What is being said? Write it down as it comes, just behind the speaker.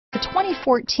The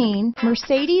 2014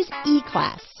 Mercedes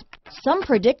E-Class. Some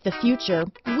predict the future.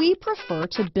 We prefer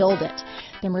to build it.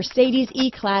 The Mercedes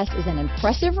E-Class is an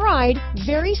impressive ride,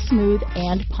 very smooth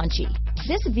and punchy.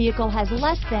 This vehicle has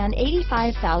less than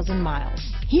 85,000 miles.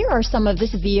 Here are some of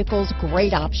this vehicle's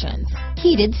great options: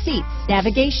 heated seats,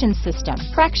 navigation system,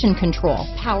 traction control,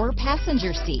 power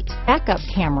passenger seat, backup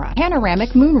camera, panoramic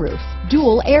moonroof,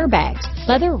 dual airbags,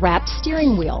 leather-wrapped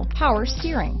steering wheel, power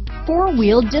steering,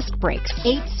 four-wheel disc brakes,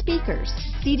 8 speakers,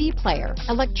 CD player,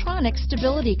 electronic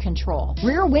stability control,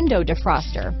 rear window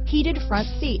defroster, heated front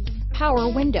seats, power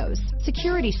windows,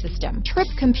 security system, trip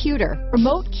computer,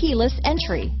 remote keyless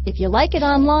entry. If you like it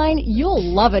online, you'll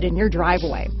love it in your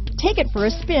driveway. Take it for a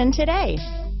spin today.